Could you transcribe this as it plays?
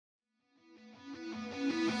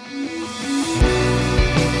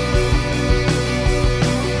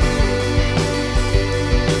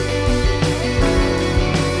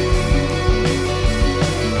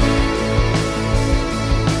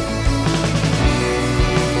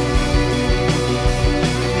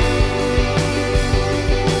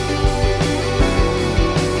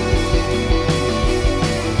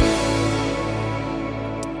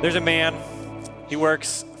He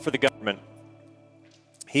works for the government.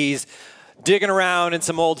 He's digging around in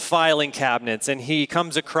some old filing cabinets, and he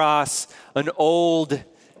comes across an old,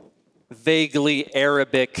 vaguely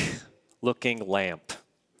Arabic-looking lamp.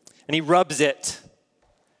 And he rubs it,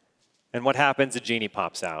 and what happens? A genie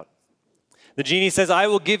pops out. The genie says, I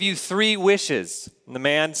will give you 3 wishes. And the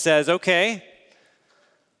man says, okay,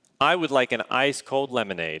 I would like an ice-cold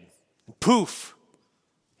lemonade. Poof,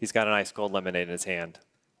 he's got an ice-cold lemonade in his hand.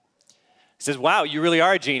 He says, wow, you really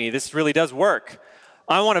are a genie. This really does work.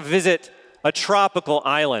 I want to visit a tropical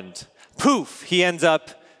island. Poof, he ends up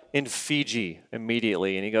in Fiji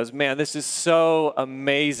immediately. And he goes, man, this is so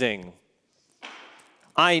amazing.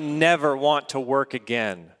 I never want to work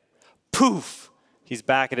again. Poof, he's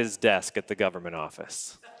back at his desk at the government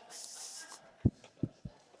office.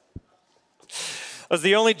 That was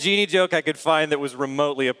the only genie joke I could find that was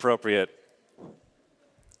remotely appropriate.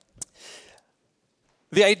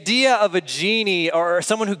 The idea of a genie or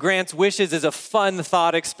someone who grants wishes is a fun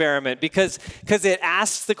thought experiment because it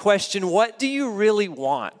asks the question, what do you really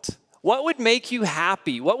want? What would make you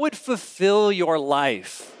happy? What would fulfill your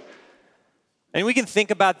life? And we can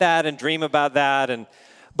think about that and dream about that.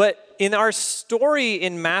 But in our story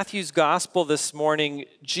in Matthew's gospel this morning,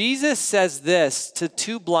 Jesus says this to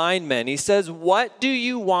 2 blind men. He says, what do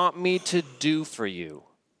you want me to do for you?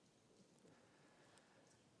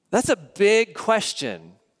 That's a big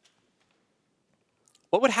question.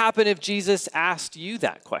 What would happen if Jesus asked you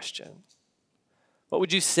that question? What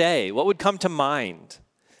would you say? What would come to mind?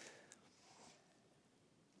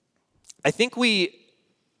 I think we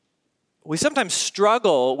sometimes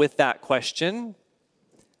struggle with that question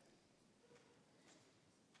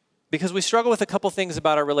because we struggle with a couple things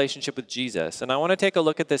about our relationship with Jesus. And I want to take a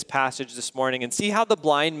look at this passage this morning and see how the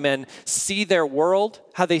blind men see their world,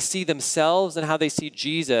 how they see themselves, and how they see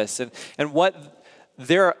Jesus, and what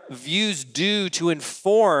their views do to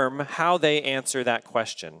inform how they answer that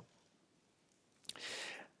question.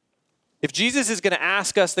 If Jesus is going to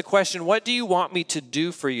ask us the question, what do you want me to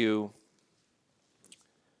do for you?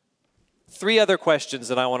 3 other questions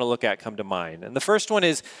that I want to look at come to mind. And the first one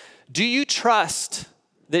is, do you trust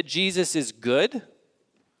that Jesus is good?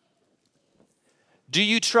 Do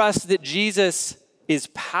you trust that Jesus is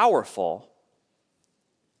powerful?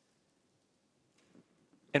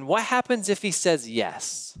 And what happens if he says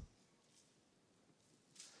yes?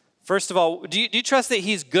 First of all, do you trust that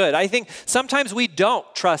he's good? I think sometimes we don't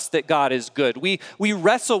trust that God is good. We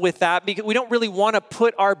wrestle with that because we don't really want to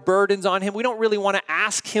put our burdens on him. We don't really want to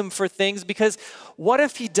ask him for things because what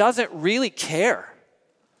if he doesn't really care?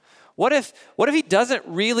 What if he doesn't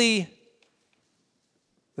really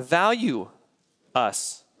value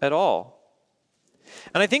us at all?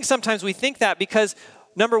 And I think sometimes we think that because,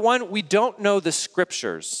 number one, we don't know the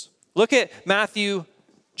scriptures. Look at Matthew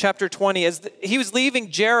chapter 20. As he was leaving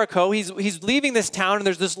Jericho, he's leaving this town, and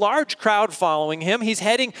there's this large crowd following him. He's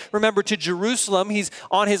heading, remember, to Jerusalem. He's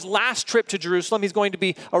on his last trip to Jerusalem. He's going to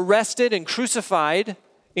be arrested and crucified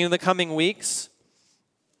in the coming weeks.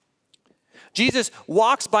 Jesus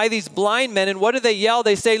walks by these blind men, and what do they yell?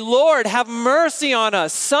 They say, Lord, have mercy on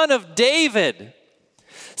us, Son of David.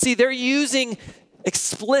 See, they're using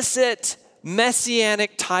explicit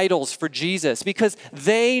messianic titles for Jesus because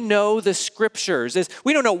they know the scriptures.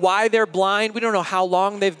 We don't know why they're blind. We don't know how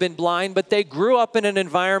long they've been blind, but they grew up in an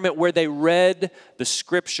environment where they read the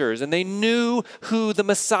scriptures and they knew who the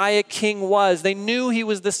Messiah King was. They knew he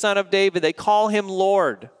was the Son of David. They call him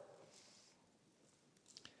Lord.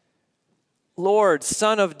 Lord,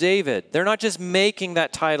 Son of David. They're not just making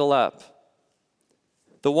that title up.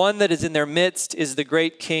 The one that is in their midst is the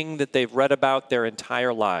great king that they've read about their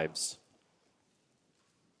entire lives.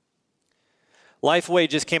 Lifeway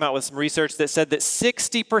just came out with some research that said that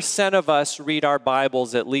 60% of us read our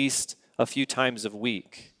Bibles at least a few times a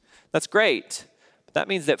week. That's great, but that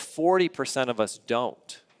means that 40% of us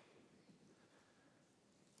don't.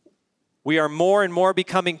 We are more and more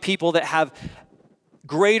becoming people that have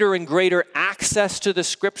greater and greater access to the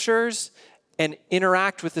scriptures and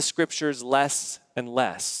interact with the scriptures less and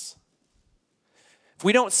less. If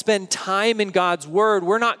we don't spend time in God's word,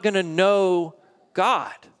 we're not going to know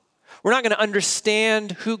God. We're not going to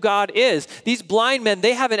understand who God is. These blind men,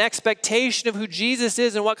 they have an expectation of who Jesus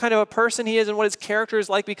is and what kind of a person he is and what his character is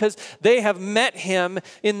like because they have met him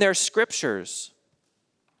in their scriptures.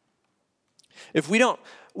 If we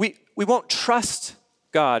won't trust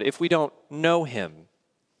God if we don't know him.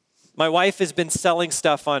 My wife has been selling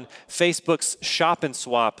stuff on Facebook's Shop and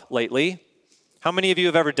Swap lately. How many of you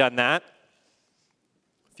have ever done that?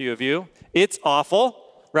 A few of you. It's awful,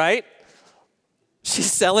 right?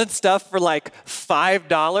 She's selling stuff for like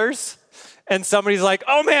 $5, and somebody's like,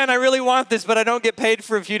 oh man, I really want this, but I don't get paid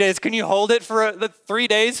for a few days. Can you hold it for 3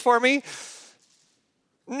 days for me?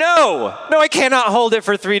 No, I cannot hold it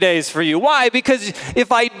for 3 days for you. Why? Because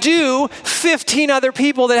if I do, 15 other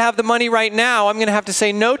people that have the money right now, I'm going to have to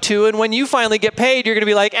say no to. And when you finally get paid, you're going to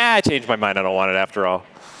be like, I changed my mind. I don't want it after all.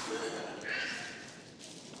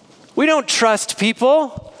 We don't trust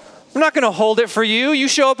people. I'm not going to hold it for you. You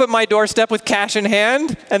show up at my doorstep with cash in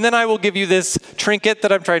hand, and then I will give you this trinket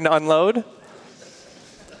that I'm trying to unload.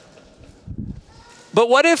 But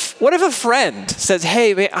what if a friend says,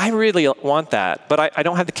 hey, man, I really want that, but I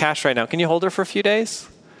don't have the cash right now. Can you hold it for a few days?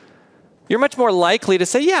 You're much more likely to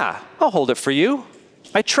say, yeah, I'll hold it for you.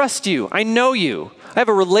 I trust you. I know you. I have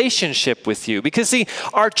a relationship with you. Because see,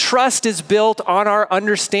 our trust is built on our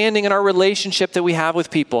understanding and our relationship that we have with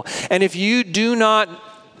people. And if you do not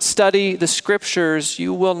study the scriptures,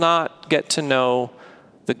 you will not get to know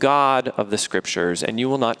the God of the scriptures, and you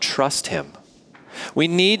will not trust him. We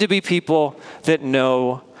need to be people that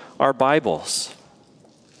know our Bibles.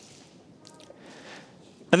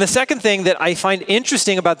 And the second thing that I find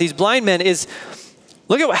interesting about these blind men is,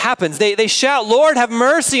 look at what happens. They shout, Lord, have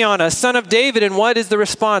mercy on us, Son of David. And what is the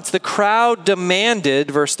response? The crowd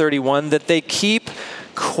demanded, verse 31, that they keep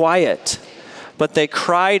quiet, but they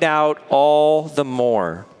cried out all the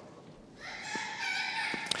more.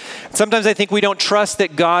 Sometimes I think we don't trust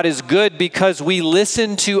that God is good because we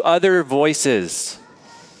listen to other voices.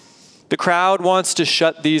 The crowd wants to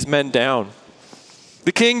shut these men down.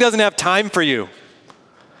 The king doesn't have time for you.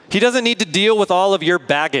 He doesn't need to deal with all of your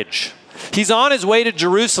baggage. He's on his way to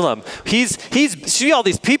Jerusalem. He's see all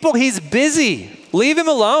these people, he's busy. Leave him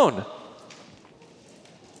alone.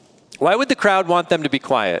 Why would the crowd want them to be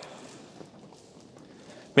quiet?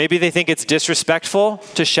 Maybe they think it's disrespectful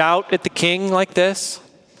to shout at the king like this.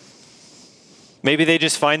 Maybe they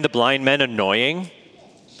just find the blind men annoying.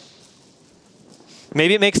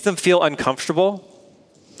 Maybe it makes them feel uncomfortable.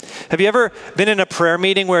 Have you ever been in a prayer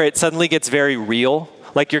meeting where it suddenly gets very real?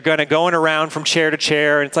 Like you're going around from chair to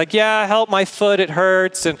chair, and it's like, yeah, help my foot, it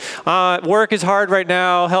hurts, and work is hard right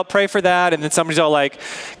now, help pray for that. And then somebody's all like,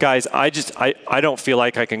 guys, I don't feel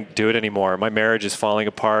like I can do it anymore. My marriage is falling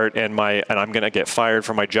apart, and I'm gonna get fired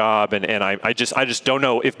from my job, and I just don't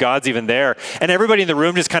know if God's even there. And everybody in the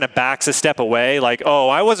room just kind of backs a step away, like, oh,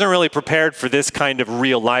 I wasn't really prepared for this kind of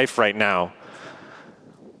real life right now.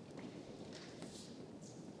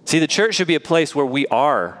 See, the church should be a place where we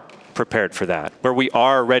are prepared for that, where we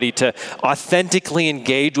are ready to authentically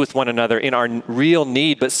engage with one another in our real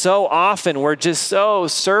need. But so often we're just so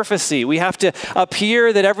surfacey. We have to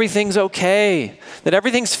appear that everything's okay, that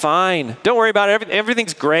everything's fine. Don't worry about it.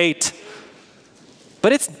 Everything's great.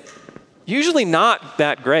 But it's usually not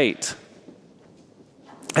that great.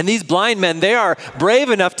 And these blind men, they are brave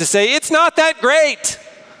enough to say, it's not that great.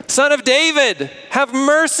 Son of David, have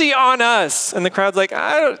mercy on us. And the crowd's like,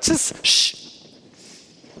 shh.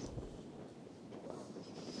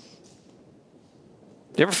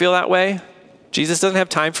 You ever feel that way? Jesus doesn't have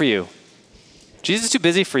time for you. Jesus is too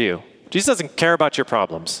busy for you. Jesus doesn't care about your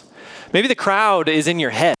problems. Maybe the crowd is in your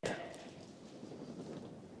head.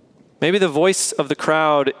 Maybe the voice of the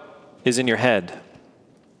crowd is in your head.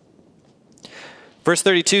 Verse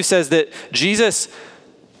 32 says that Jesus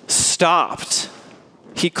stopped.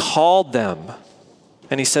 He called them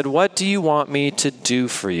and he said, what do you want me to do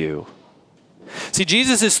for you? See,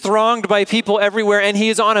 Jesus is thronged by people everywhere, and he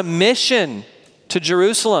is on a mission to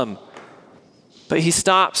Jerusalem. But he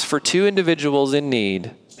stops for two individuals in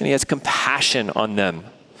need, and he has compassion on them.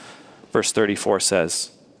 Verse 34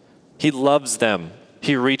 says, he loves them.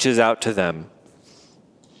 He reaches out to them.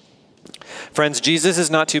 Friends, Jesus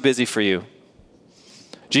is not too busy for you.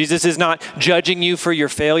 Jesus is not judging you for your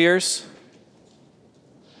failures.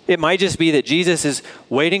 It might just be that Jesus is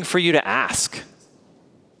waiting for you to ask.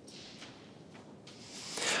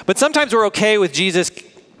 But sometimes we're okay with Jesus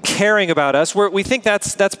caring about us. We think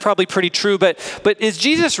that's probably pretty true, but is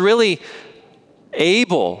Jesus really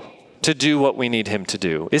able to do what we need him to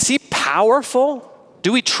do? Is he powerful?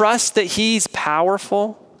 Do we trust that he's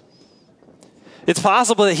powerful? It's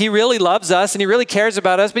possible that he really loves us and he really cares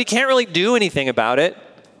about us, but he can't really do anything about it.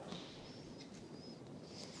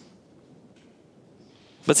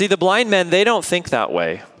 But see, the blind men, they don't think that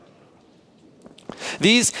way.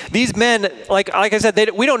 These men, like I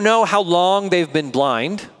said, we don't know how long they've been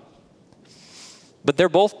blind, but they're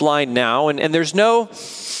both blind now, and there's no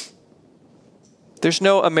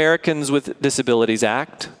Americans with Disabilities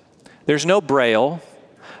Act. There's no Braille.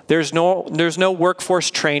 There's no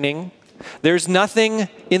workforce training. There's nothing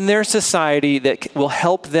in their society that will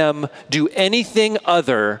help them do anything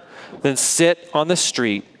other than sit on the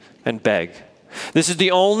street and beg. This is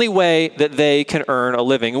the only way that they can earn a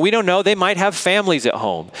living. We don't know. They might have families at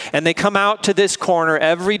home, and they come out to this corner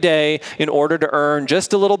every day in order to earn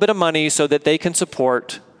just a little bit of money so that they can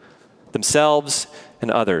support themselves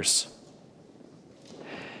and others.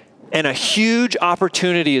 And a huge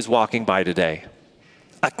opportunity is walking by today.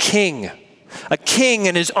 A king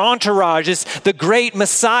and his entourage is the great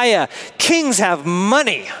Messiah. Kings have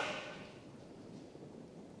money.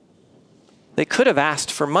 They could have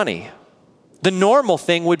asked for money. The normal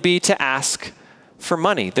thing would be to ask for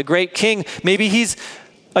money. The great king, maybe he's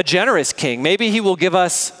a generous king. Maybe he will give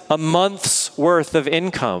us a month's worth of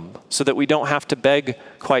income so that we don't have to beg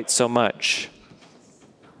quite so much.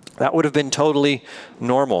 That would have been totally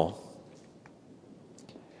normal.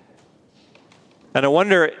 And I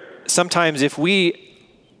wonder sometimes if we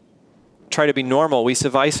try to be normal, we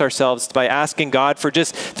suffice ourselves by asking God for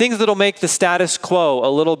just things that'll make the status quo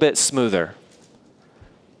a little bit smoother.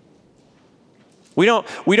 We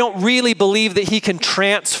don't really believe that he can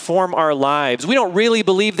transform our lives. We don't really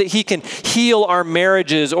believe that he can heal our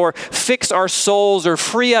marriages or fix our souls or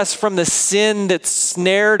free us from the sin that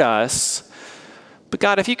snared us. But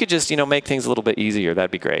God, if you could just, make things a little bit easier,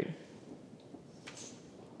 that'd be great.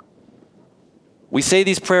 We say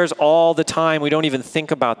these prayers all the time. We don't even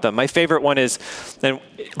think about them. My favorite one is, and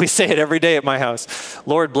we say it every day at my house,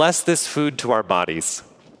 Lord, bless this food to our bodies.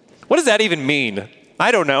 What does that even mean?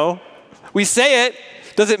 I don't know. We say it.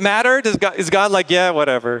 Does it matter? Is God like, yeah,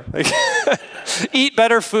 whatever. Eat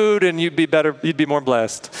better food and you'd be more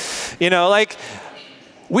blessed.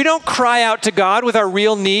 We don't cry out to God with our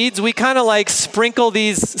real needs. We kind of sprinkle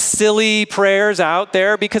these silly prayers out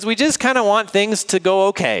there because we just kind of want things to go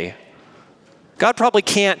okay. God probably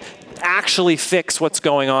can't actually fix what's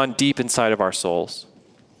going on deep inside of our souls.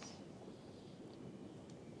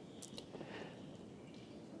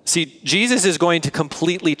 See, Jesus is going to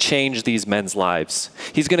completely change these men's lives.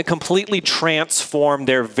 He's going to completely transform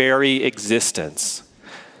their very existence.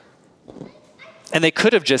 And they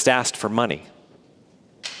could have just asked for money.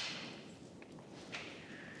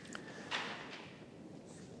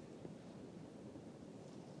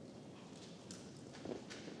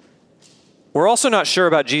 We're also not sure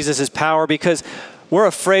about Jesus' power because we're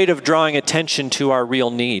afraid of drawing attention to our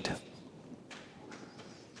real need.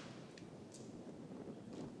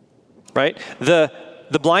 Right? The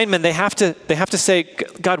blind men, they have to say,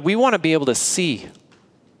 God, we want to be able to see.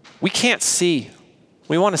 We can't see.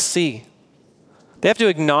 We want to see. They have to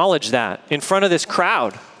acknowledge that in front of this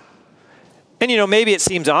crowd. And maybe it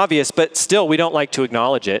seems obvious, but still we don't like to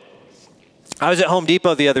acknowledge it. I was at Home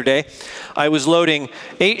Depot the other day. I was loading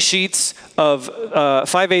 8 sheets of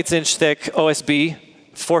 5/8 inch thick OSB,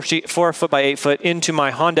 4 foot by 8 foot, into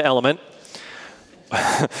my Honda Element,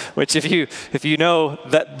 which if you know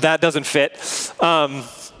that doesn't fit.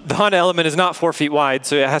 The Honda Element is not 4 feet wide,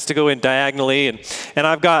 so it has to go in diagonally, and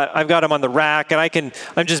I've got them on the rack, and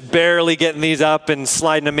I'm just barely getting these up and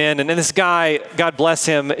sliding them in. And then this guy, God bless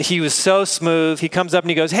him, he was so smooth. He comes up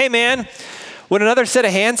and he goes, "Hey man, would another set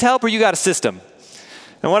of hands help, or you got a system?"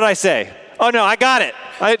 And what did I say? "Oh no, I got it.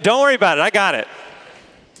 Don't worry about it. I got it."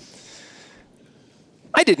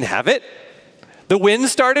 I didn't have it. The wind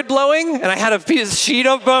started blowing, and I had a piece of sheet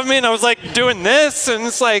above me, and I was doing this, and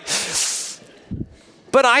it's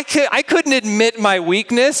but I couldn't admit my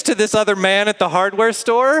weakness to this other man at the hardware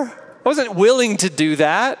store. I wasn't willing to do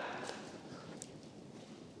that.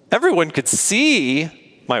 Everyone could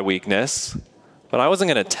see my weakness, but I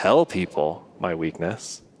wasn't going to tell people my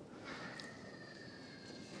weakness.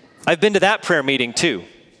 I've been to that prayer meeting too.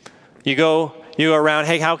 You go around,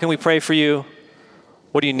 "Hey, how can we pray for you?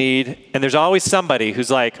 What do you need?" And there's always somebody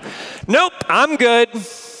who's like, "Nope, I'm good.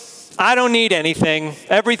 I don't need anything.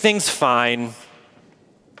 Everything's fine."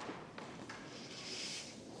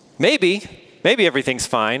 Maybe everything's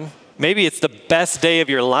fine. Maybe it's the best day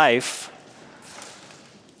of your life.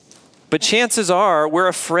 But chances are we're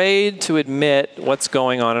afraid to admit what's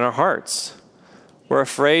going on in our hearts. We're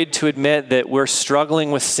afraid to admit that we're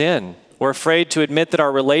struggling with sin. We're afraid to admit that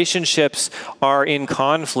our relationships are in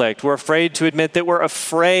conflict. We're afraid to admit that we're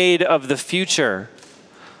afraid of the future.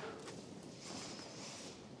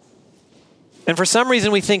 And for some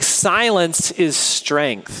reason, we think silence is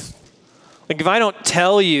strength. If I don't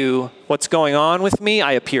tell you what's going on with me,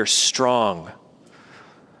 I appear strong.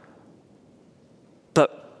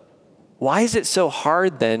 But why is it so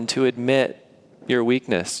hard then to admit your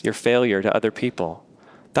weakness, your failure to other people?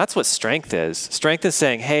 That's what strength is. Strength is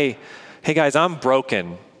saying, hey guys, I'm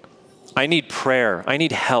broken. I need prayer. I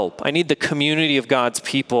need help. I need the community of God's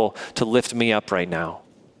people to lift me up right now.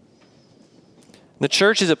 The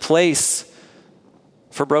church is a place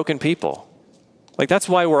for broken people. That's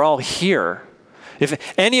why we're all here.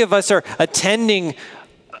 If any of us are attending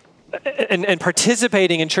and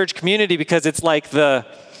participating in church community because it's like the,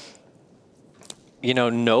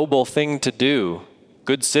 noble thing to do,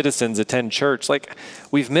 good citizens attend church, like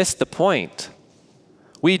we've missed the point.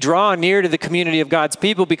 We draw near to the community of God's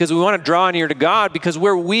people because we want to draw near to God because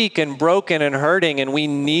we're weak and broken and hurting and we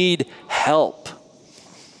need help.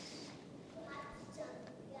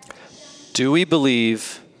 Do we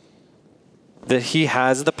believe that he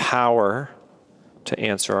has the power to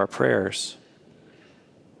answer our prayers?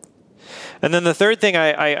 And then the third thing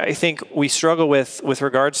I think we struggle with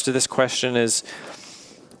regards to this question is,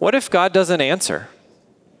 what if God doesn't answer?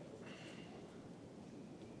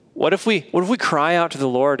 What if we cry out to the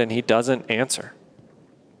Lord and he doesn't answer?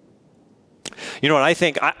 You know what I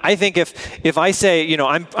think? I think if I say,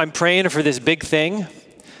 I'm praying for this big thing,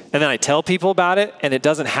 and then I tell people about it and it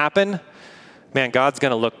doesn't happen, man, God's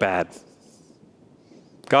going to look bad.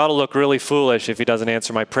 God will look really foolish if he doesn't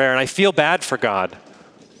answer my prayer, and I feel bad for God.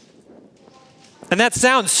 And that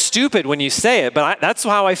sounds stupid when you say it, but that's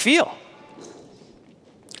how I feel.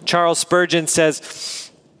 Charles Spurgeon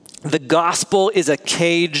says, "The gospel is a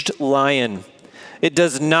caged lion. It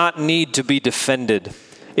does not need to be defended.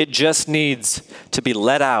 It just needs to be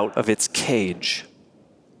let out of its cage."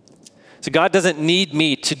 So God doesn't need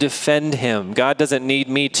me to defend him. God doesn't need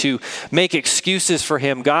me to make excuses for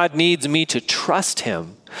him. God needs me to trust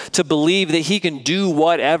him, to believe that he can do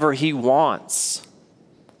whatever he wants.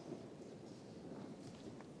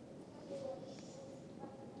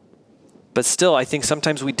 But still, I think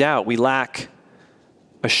sometimes we doubt. We lack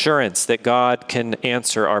assurance that God can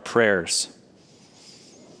answer our prayers.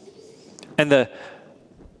 And the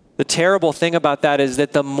terrible thing about that is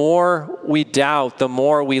that the more we doubt, the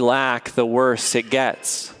more we lack, the worse it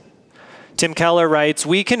gets. Tim Keller writes,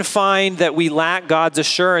 "We can find that we lack God's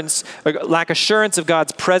assurance, or lack assurance of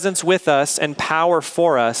God's presence with us and power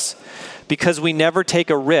for us because we never take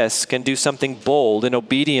a risk and do something bold in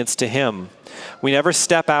obedience to him. We never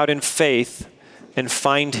step out in faith and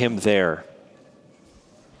find him there."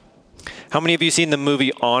 How many of you seen the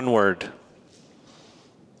movie Onward?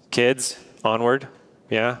 Kids, Onward?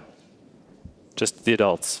 Yeah? Just the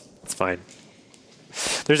adults. It's fine.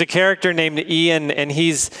 There's a character named Ian, and he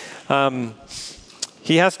has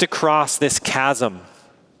to cross this chasm.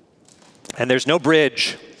 And there's no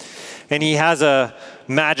bridge. And he has a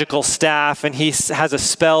magical staff, and he has a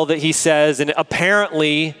spell that he says, and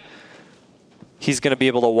apparently he's going to be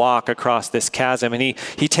able to walk across this chasm. And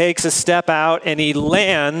he takes a step out, and he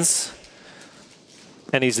lands,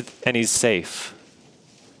 and he's safe.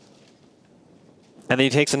 And then he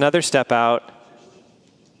takes another step out,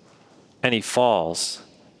 and he falls.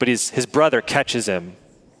 But his brother catches him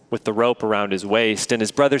with the rope around his waist, and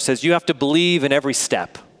his brother says, "You have to believe in every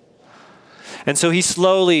step." And so he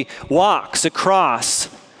slowly walks across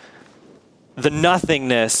the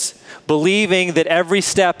nothingness, believing that every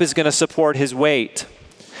step is going to support his weight.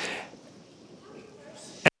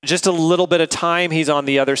 And just a little bit of time, he's on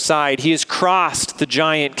the other side. He has crossed the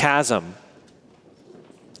giant chasm.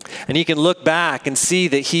 And he can look back and see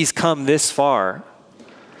that he's come this far.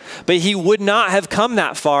 But he would not have come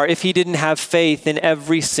that far if he didn't have faith in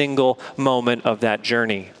every single moment of that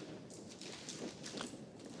journey.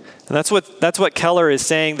 And that's what Keller is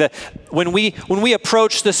saying, that when we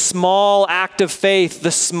approach the small act of faith,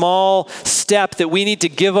 the small step that we need to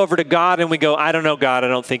give over to God, and we go, "I don't know, God, I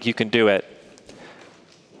don't think you can do it."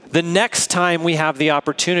 The next time we have the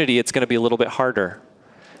opportunity, it's going to be a little bit harder,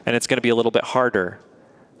 and it's going to be a little bit harder.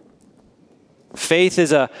 Faith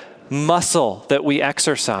is a muscle that we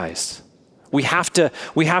exercise. We have to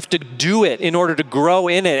do it in order to grow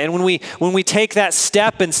in it. And when we take that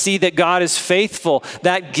step and see that God is faithful,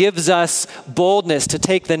 that gives us boldness to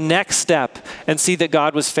take the next step and see that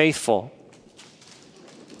God was faithful.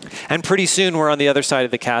 And pretty soon we're on the other side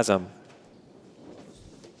of the chasm.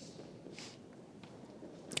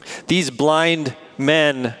 These blind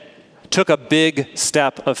men took a big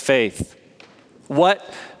step of faith. "What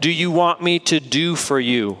do you want me to do for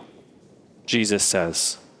you?" Jesus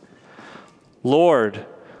says. "Lord,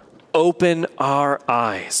 open our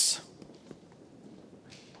eyes."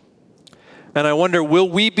 And I wonder, will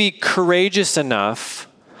we be courageous enough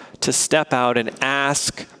to step out and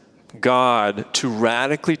ask God to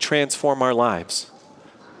radically transform our lives?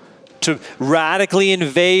 To radically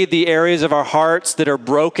invade the areas of our hearts that are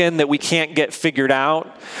broken, that we can't get figured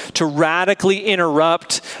out? To radically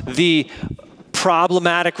interrupt the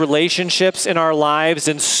problematic relationships in our lives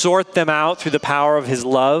and sort them out through the power of his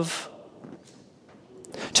love?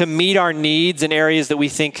 To meet our needs in areas that we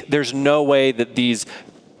think there's no way that these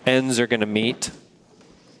ends are going to meet?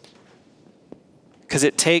 Because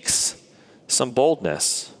it takes some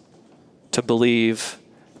boldness to believe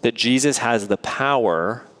that Jesus has the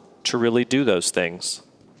power to really do those things.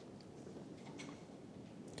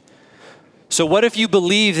 So what if you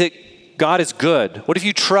believe that God is good? What if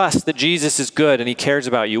you trust that Jesus is good and he cares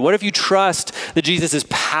about you? What if you trust that Jesus is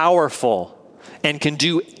powerful and can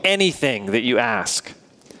do anything that you ask?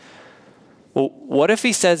 Well, what if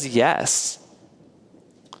he says yes?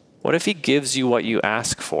 What if he gives you what you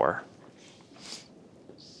ask for?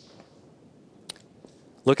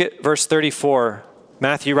 Look at verse 34.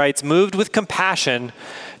 Matthew writes, moved with compassion,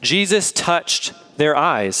 Jesus touched their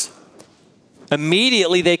eyes.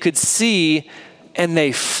 Immediately they could see and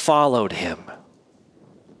they followed him.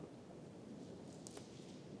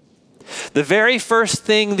 The very first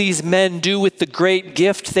thing these men do with the great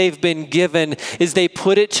gift they've been given is they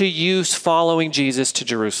put it to use following Jesus to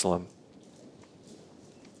Jerusalem.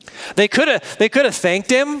 They could have thanked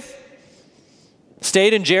him,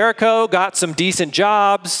 stayed in Jericho, got some decent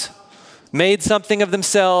jobs, made something of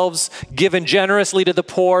themselves, given generously to the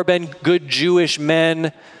poor, been good Jewish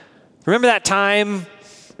men. Remember that time,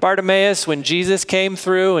 Bartimaeus, when Jesus came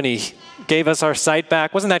through and he gave us our sight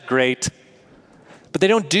back? Wasn't that great? But they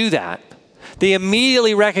don't do that. They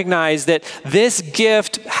immediately recognize that this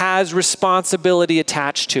gift has responsibility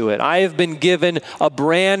attached to it. I have been given a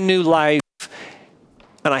brand new life,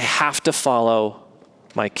 and I have to follow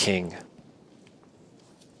my King.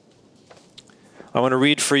 I want to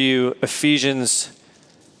read for you Ephesians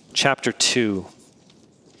chapter 2.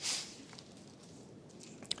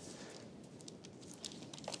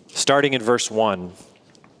 Starting in verse 1.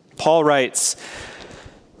 Paul writes,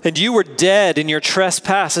 and you were dead in your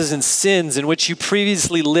trespasses and sins in which you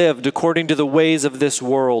previously lived according to the ways of this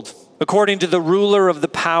world, according to the ruler of the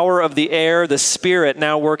power of the air, the spirit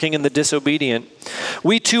now working in the disobedient.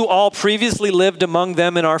 We too all previously lived among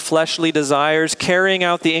them in our fleshly desires, carrying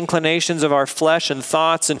out the inclinations of our flesh and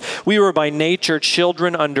thoughts, and we were by nature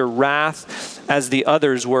children under wrath, as the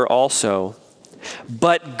others were also.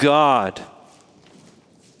 But God,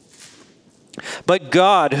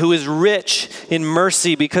 who is rich in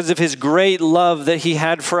mercy because of his great love that he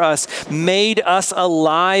had for us, made us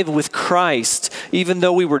alive with Christ, even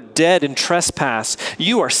though we were dead in trespass.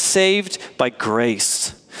 You are saved by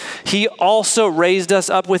grace. He also raised us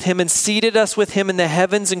up with him and seated us with him in the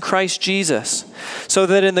heavens in Christ Jesus, so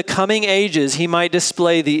that in the coming ages he might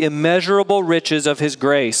display the immeasurable riches of his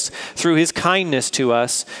grace through his kindness to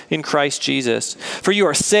us in Christ Jesus. For you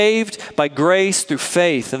are saved by grace through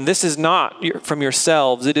faith, and this is not from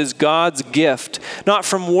yourselves. It is God's gift, not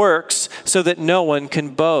from works, so that no one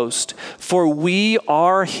can boast. For we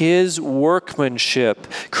are his workmanship,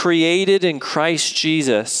 created in Christ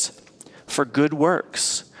Jesus for good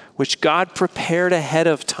works, which God prepared ahead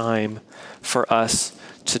of time for us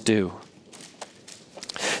to do.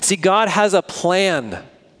 See, God has a plan.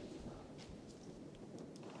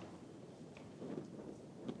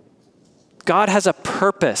 God has a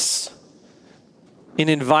purpose in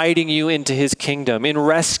inviting you into his kingdom, in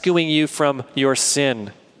rescuing you from your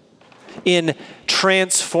sin, in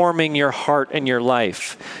transforming your heart and your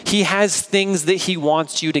life. He has things that he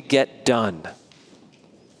wants you to get done.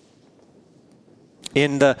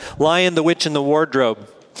 In The Lion, the Witch, and the Wardrobe,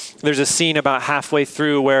 there's a scene about halfway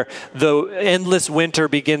through where the endless winter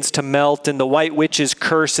begins to melt and the White Witch's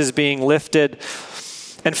curse is being lifted.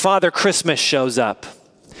 And Father Christmas shows up.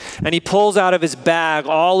 And he pulls out of his bag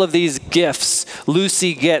all of these gifts.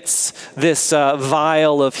 Lucy gets this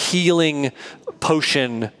vial of healing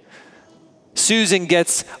potion. Susan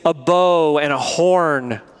gets a bow and a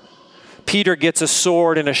horn. Peter gets a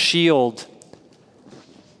sword and a shield.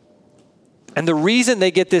 And the reason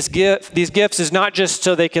they get these gifts is not just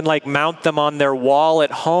so they can mount them on their wall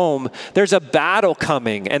at home. There's a battle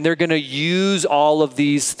coming, and they're going to use all of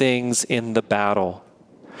these things in the battle.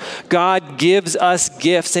 God gives us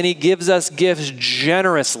gifts, and he gives us gifts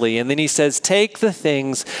generously. And then he says, take the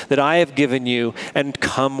things that I have given you and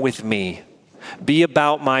come with me. Be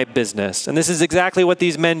about my business. And this is exactly what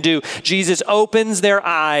these men do. Jesus opens their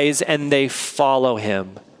eyes and they follow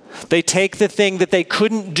him. They take the thing that they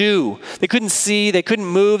couldn't do. They couldn't see, they couldn't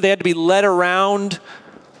move, they had to be led around.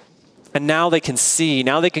 And now they can see,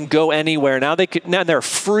 now they can go anywhere. Now they're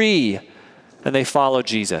free, and they follow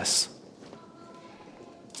Jesus.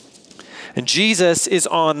 And Jesus is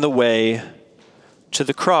on the way to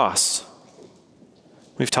the cross.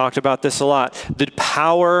 We've talked about this a lot. The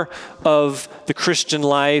power of the Christian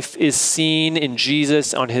life is seen in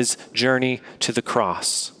Jesus on his journey to the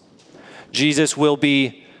cross. Jesus will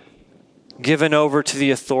be given over to the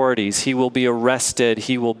authorities. He will be arrested.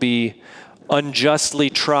 He will be unjustly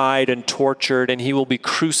tried and tortured, and he will be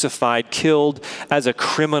crucified, killed as a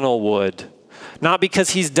criminal would, Not because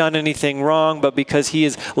he's done anything wrong, but because he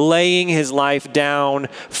is laying his life down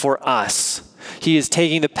for us. He is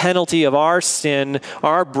taking the penalty of our sin,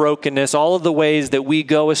 our brokenness, all of the ways that we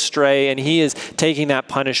go astray, and he is taking that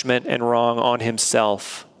punishment and wrong on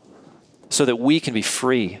himself so that we can be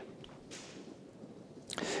free.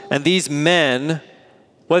 And these men,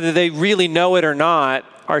 whether they really know it or not,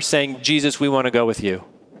 are saying, Jesus, we want to go with you.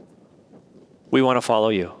 We want to follow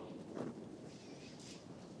you.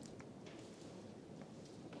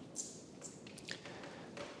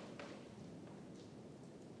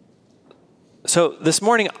 So this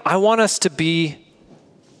morning, I want us to be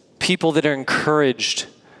people that are encouraged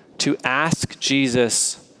to ask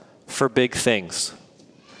Jesus for big things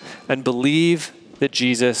and believe that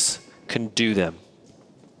Jesus can do them.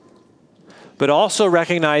 But also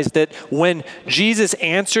recognize that when Jesus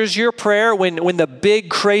answers your prayer, when the big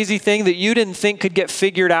crazy thing that you didn't think could get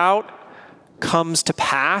figured out comes to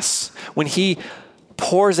pass, when he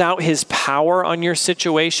pours out his power on your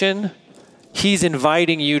situation, he's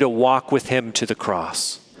inviting you to walk with him to the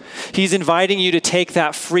cross. He's inviting you to take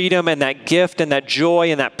that freedom and that gift and that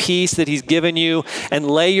joy and that peace that he's given you and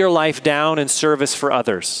lay your life down in service for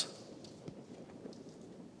others.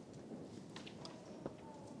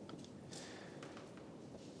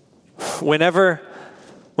 Whenever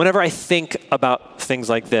I think about things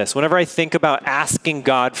like this, whenever I think about asking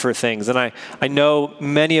God for things, and I know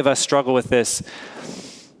many of us struggle with this,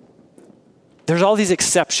 there's all these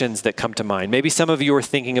exceptions that come to mind. Maybe some of you are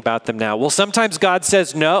thinking about them now. Well, sometimes God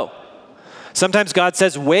says no. Sometimes God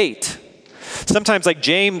says wait. Sometimes, like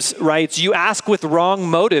James writes, you ask with wrong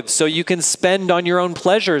motives so you can spend on your own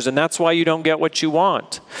pleasures, and that's why you don't get what you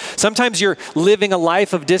want. Sometimes you're living a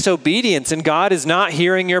life of disobedience, and God is not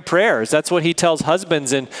hearing your prayers. That's what he tells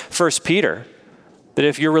husbands in 1 Peter, that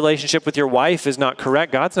if your relationship with your wife is not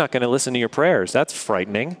correct, God's not going to listen to your prayers. That's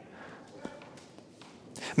frightening.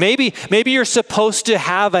 Maybe you're supposed to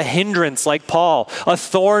have a hindrance like Paul, a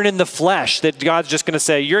thorn in the flesh that God's just going to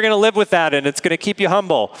say, you're going to live with that and it's going to keep you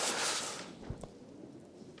humble.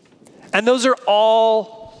 And those are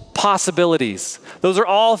all possibilities. Those are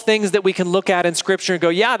all things that we can look at in Scripture and go,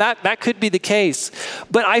 yeah, that could be the case.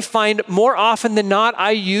 But I find more often than not,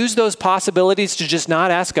 I use those possibilities to just not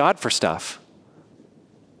ask God for stuff.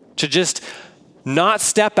 To just not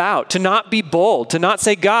step out, to not be bold, to not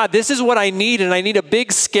say, God, this is what I need, and I need a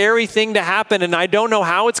big scary thing to happen, and I don't know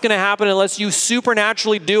how it's going to happen unless you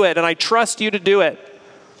supernaturally do it, and I trust you to do it.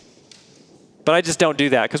 But I just don't do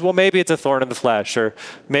that because, well, maybe it's a thorn in the flesh, or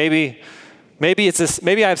maybe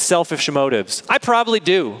I have selfish motives. I probably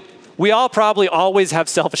do. We all probably always have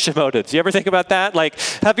selfish motives. You ever think about that? Like,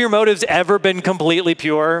 have your motives ever been completely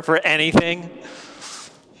pure for anything?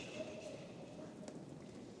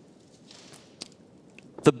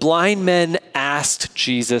 The blind men asked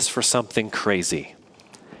Jesus for something crazy,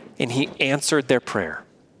 and he answered their prayer.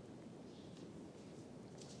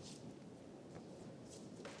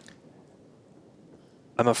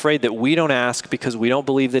 I'm afraid that we don't ask because we don't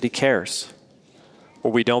believe that he cares,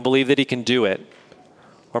 or we don't believe that he can do it,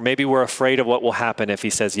 or maybe we're afraid of what will happen if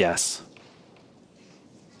he says yes.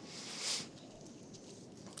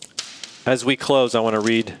 As we close, I want to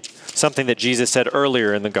read something that Jesus said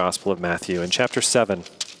earlier in the Gospel of Matthew in chapter 7.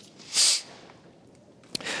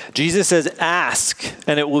 Jesus says, ask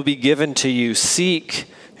and it will be given to you. Seek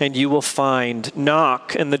and you will find.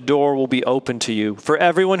 Knock and the door will be open to you. For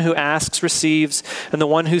everyone who asks receives, and the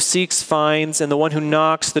one who seeks finds, and the one who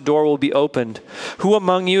knocks the door will be opened. Who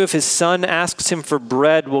among you, if his son asks him for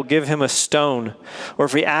bread, will give him a stone? Or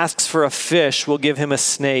if he asks for a fish, will give him a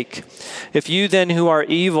snake? If you then who are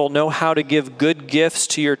evil know how to give good gifts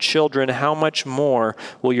to your children, how much more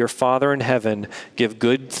will your Father in heaven give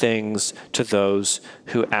good things to those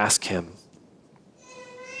who ask him?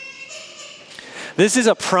 This is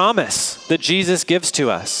a promise that Jesus gives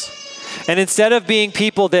to us. And instead of being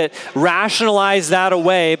people that rationalize that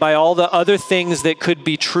away by all the other things that could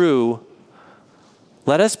be true,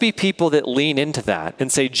 let us be people that lean into that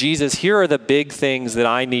and say, Jesus, here are the big things that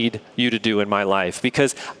I need you to do in my life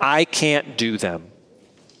because I can't do them.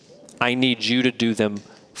 I need you to do them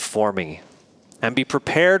for me. And be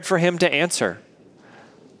prepared for him to answer.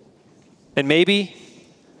 And maybe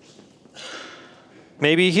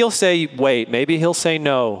he'll say, wait. Maybe he'll say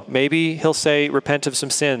no. Maybe he'll say, repent of some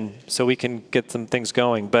sin so we can get some things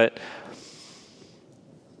going. But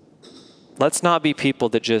let's not be people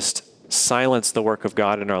that just silence the work of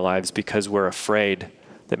God in our lives because we're afraid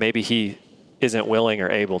that maybe he isn't willing or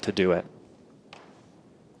able to do it.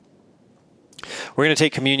 We're going to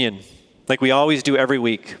take communion like we always do every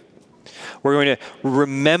week. We're going to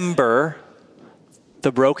remember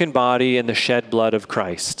the broken body and the shed blood of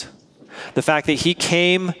Christ. the fact that he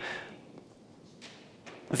came,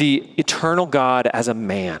 the eternal God, as a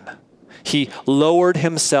man. He lowered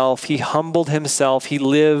himself, he humbled himself, he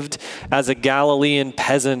lived as a Galilean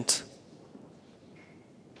peasant.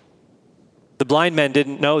 The blind men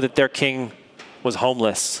didn't know that their king was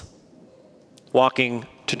homeless, walking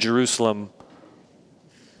to Jerusalem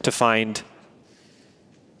to find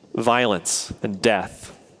violence and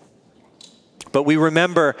death. But we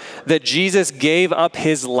remember that Jesus gave up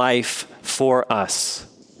his life for us.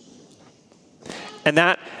 And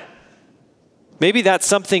maybe that's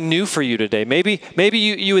something new for you today. Maybe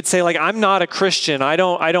you would say, like, I'm not a Christian. I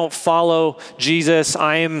don't follow Jesus.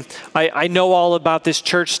 I know all about this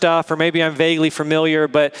church stuff, or maybe I'm vaguely familiar,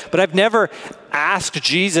 but I've never asked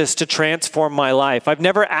Jesus to transform my life. I've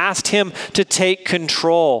never asked him to take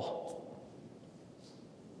control,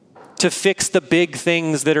 to fix the big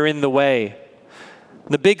things that are in the way.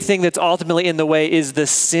 The big thing that's ultimately in the way is the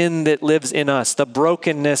sin that lives in us, the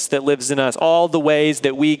brokenness that lives in us, all the ways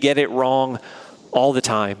that we get it wrong all the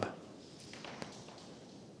time.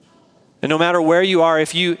 And no matter where you are,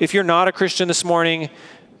 if you're not a Christian this morning,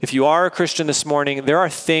 if you are a Christian this morning, there are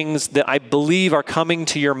things that I believe are coming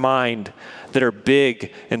to your mind that are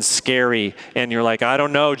big and scary, and you're like, I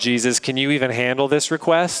don't know, Jesus, can you even handle this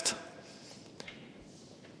request?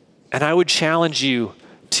 And I would challenge you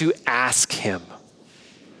to ask him,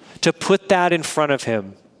 to put that in front of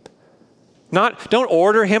him. Don't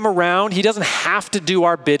order him around. He doesn't have to do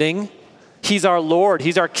our bidding. He's our Lord.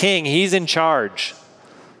 He's our King. He's in charge.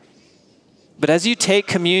 But as you take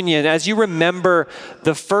communion, as you remember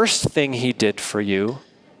the first thing he did for you,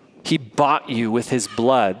 he bought you with his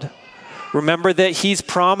blood. Remember that he's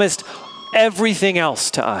promised everything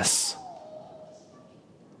else to us.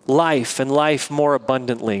 Life, and life more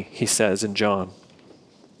abundantly, he says in John.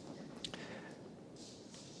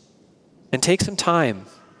 And take some time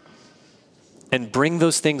and bring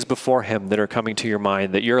those things before him that are coming to your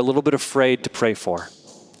mind, that you're a little bit afraid to pray for.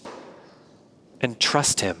 And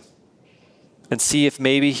trust him. And see if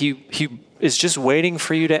maybe he is just waiting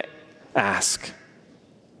for you to ask.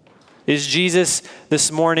 Is Jesus this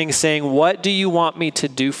morning saying, what do you want me to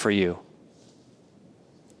do for you?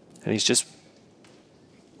 And he's just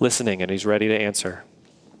listening, and he's ready to answer.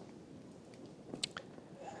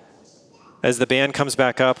 As the band comes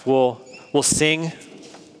back up, we'll sing.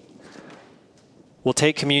 We'll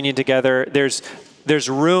take communion together. There's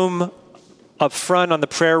room up front on the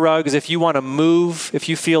prayer rugs if you want to move, if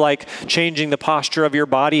you feel like changing the posture of your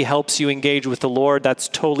body helps you engage with the Lord, that's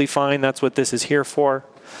totally fine. That's what this is here for.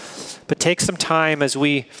 But take some time as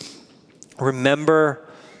we remember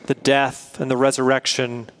the death and the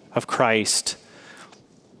resurrection of Christ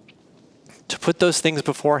to put those things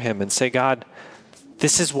before him and say, God,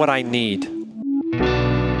 this is what I need.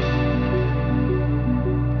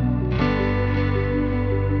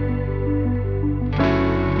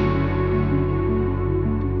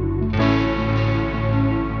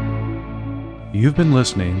 You've been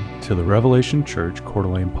listening to the Revelation Church Coeur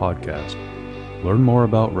d'Alene podcast. Learn more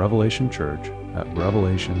about Revelation Church at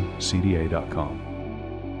revelationcda.com.